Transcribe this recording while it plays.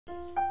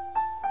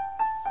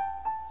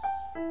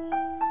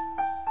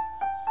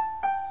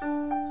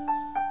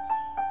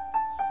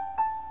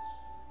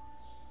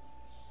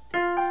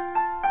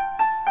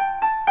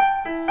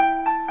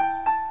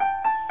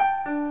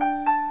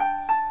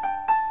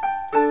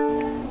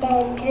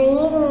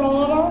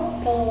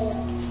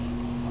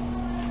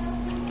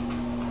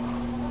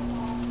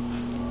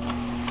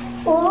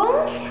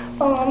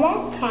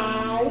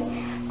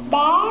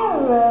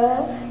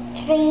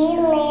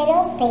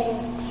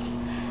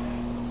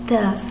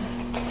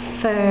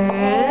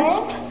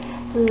first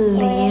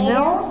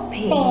little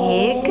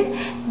pig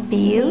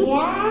built a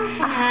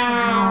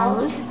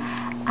house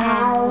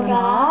out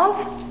of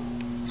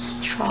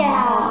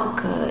straw.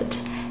 Good.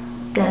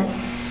 The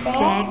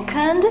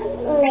second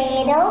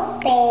little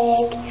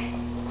pig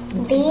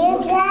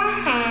built a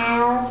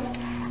house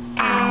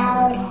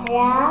out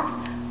of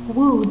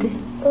wood.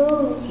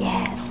 wood.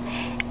 Yes.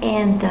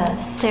 And the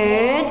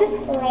third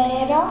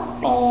Little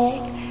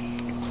pig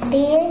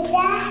built a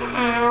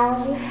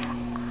house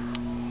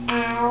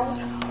out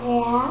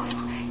of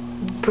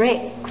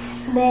bricks.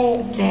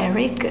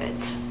 Very good.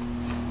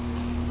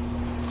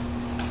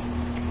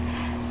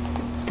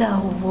 The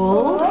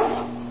wolf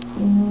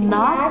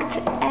knocked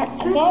at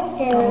the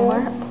door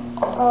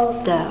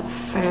of the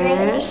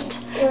first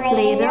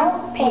little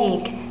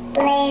pig.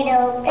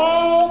 Little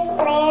pig,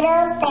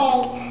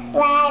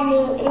 let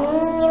me in.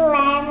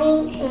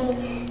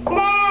 No,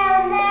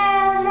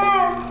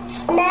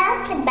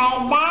 not by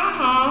the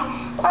hair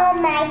on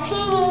my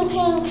chin.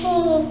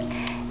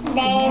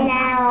 Then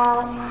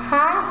I'll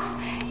huff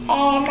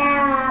and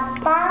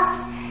I'll puff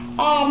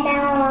and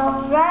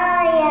I'll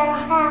roll your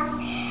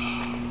house.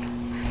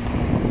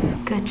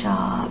 Good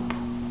job.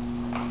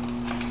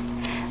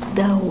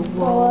 The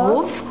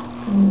wolf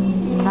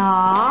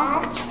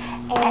knocked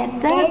at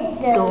the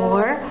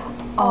door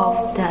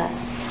of the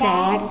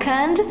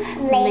second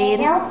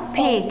little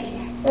pig.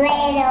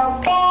 Little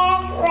pig,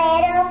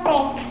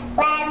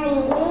 let me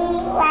in.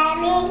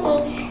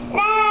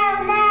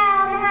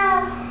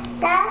 No,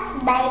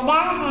 not by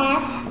the hair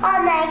on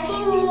my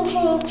chin.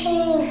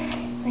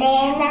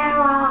 Then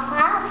I'll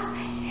huff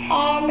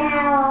and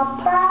I'll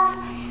puff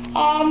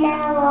and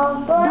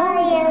I'll blow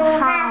your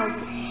house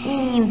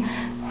in.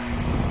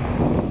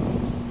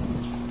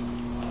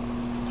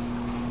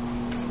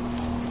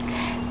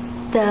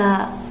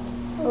 The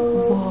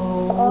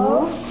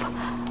wolf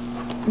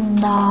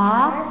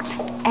knocked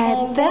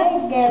at the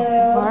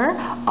door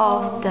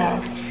of the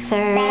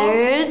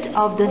third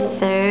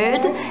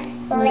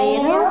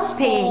little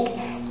pig.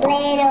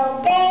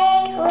 Little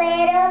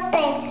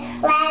pig,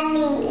 let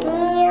me in.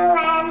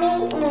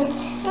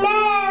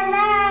 No,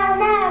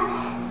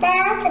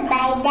 not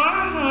by the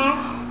hair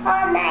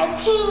on my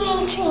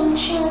chin.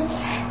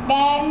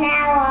 Then I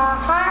will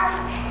huff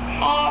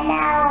and I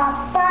will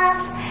puff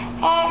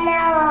and I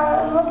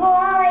will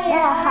blow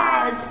your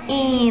house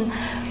in.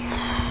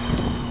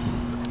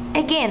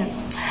 Again.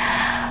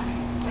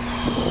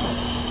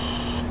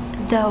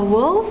 The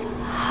wolf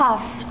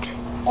huffed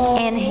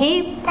and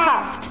he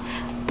puffed,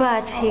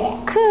 but he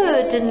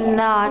could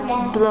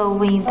not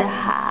blow in the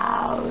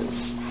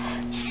house.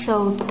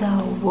 So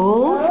the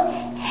wolf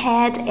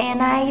had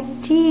an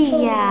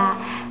idea.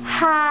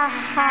 Ha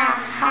ha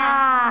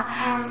ha,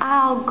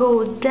 I'll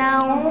go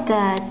down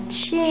the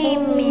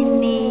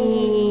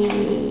chimney.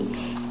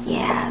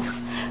 Yes,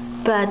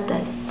 but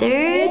the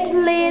third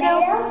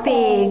little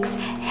pigs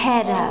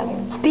had a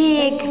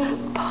big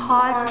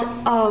pot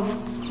of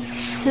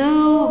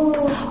soup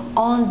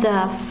on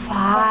the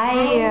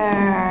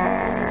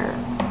fire.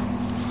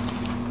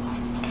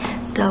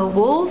 The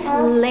wolf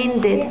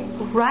landed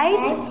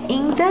right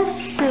in the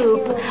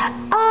soup.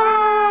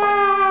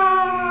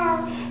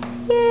 Ah!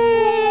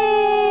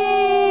 Yay!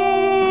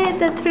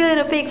 The three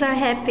little pigs are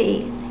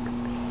happy.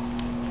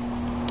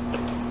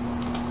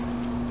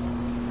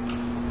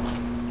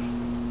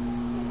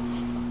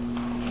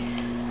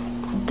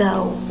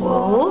 The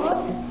wolf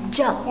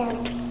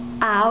jumped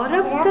out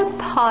of the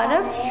pot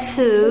of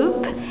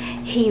soup.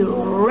 He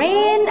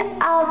ran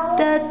out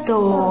the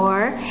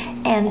door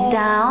and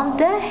down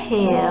the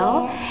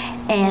hill,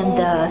 and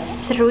the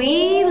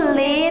three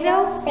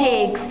little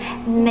pigs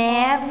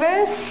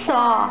never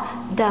saw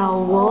the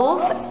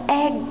wolf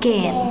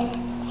again.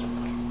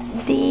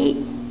 The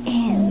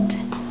end.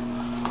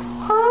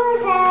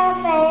 Who's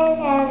afraid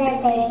of the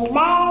big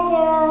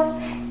bedroom?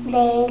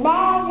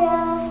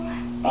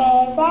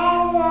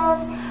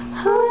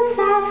 Who's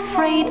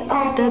afraid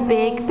of the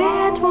big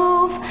bad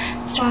wolf?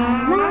 Tra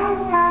la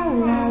la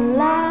la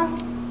la.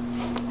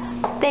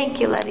 Thank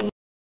you, Larry.